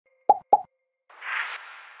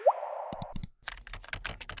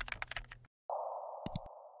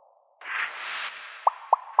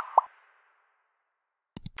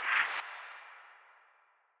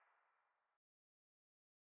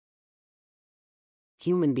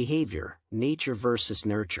Human behavior, nature versus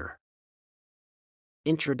nurture.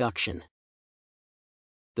 Introduction.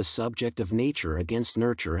 The subject of nature against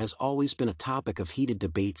nurture has always been a topic of heated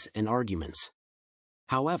debates and arguments.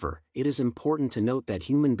 However, it is important to note that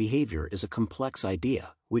human behavior is a complex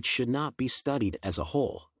idea, which should not be studied as a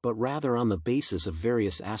whole, but rather on the basis of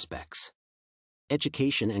various aspects.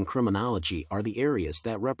 Education and criminology are the areas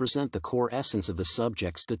that represent the core essence of the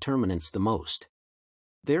subject's determinants the most.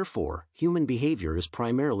 Therefore, human behavior is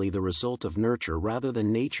primarily the result of nurture rather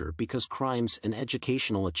than nature because crimes and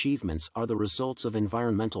educational achievements are the results of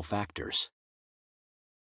environmental factors.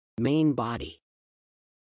 Main body.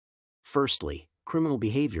 Firstly, criminal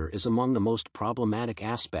behavior is among the most problematic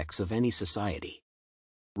aspects of any society.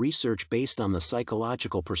 Research based on the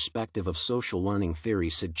psychological perspective of social learning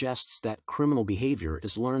theory suggests that criminal behavior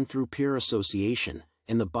is learned through peer association,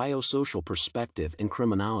 and the biosocial perspective in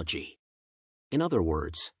criminology. In other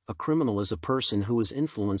words, a criminal is a person who is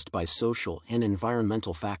influenced by social and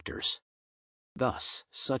environmental factors. Thus,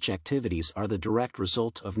 such activities are the direct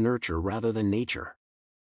result of nurture rather than nature.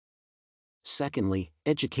 Secondly,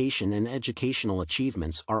 education and educational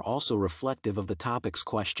achievements are also reflective of the topic's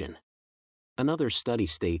question. Another study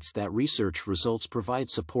states that research results provide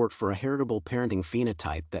support for a heritable parenting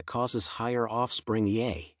phenotype that causes higher offspring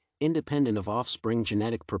independent of offspring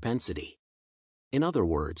genetic propensity. In other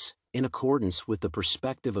words, in accordance with the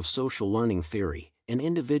perspective of social learning theory, an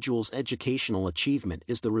individual's educational achievement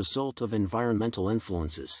is the result of environmental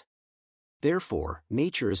influences. Therefore,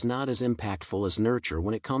 nature is not as impactful as nurture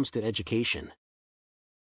when it comes to education.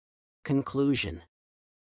 Conclusion.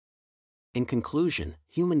 In conclusion,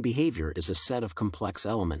 human behavior is a set of complex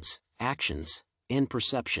elements, actions, and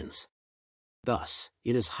perceptions. Thus,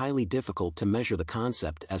 it is highly difficult to measure the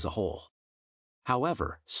concept as a whole.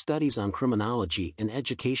 However, studies on criminology and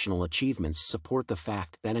educational achievements support the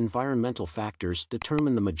fact that environmental factors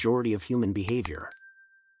determine the majority of human behavior.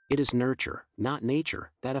 It is nurture, not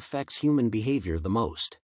nature, that affects human behavior the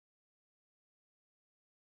most.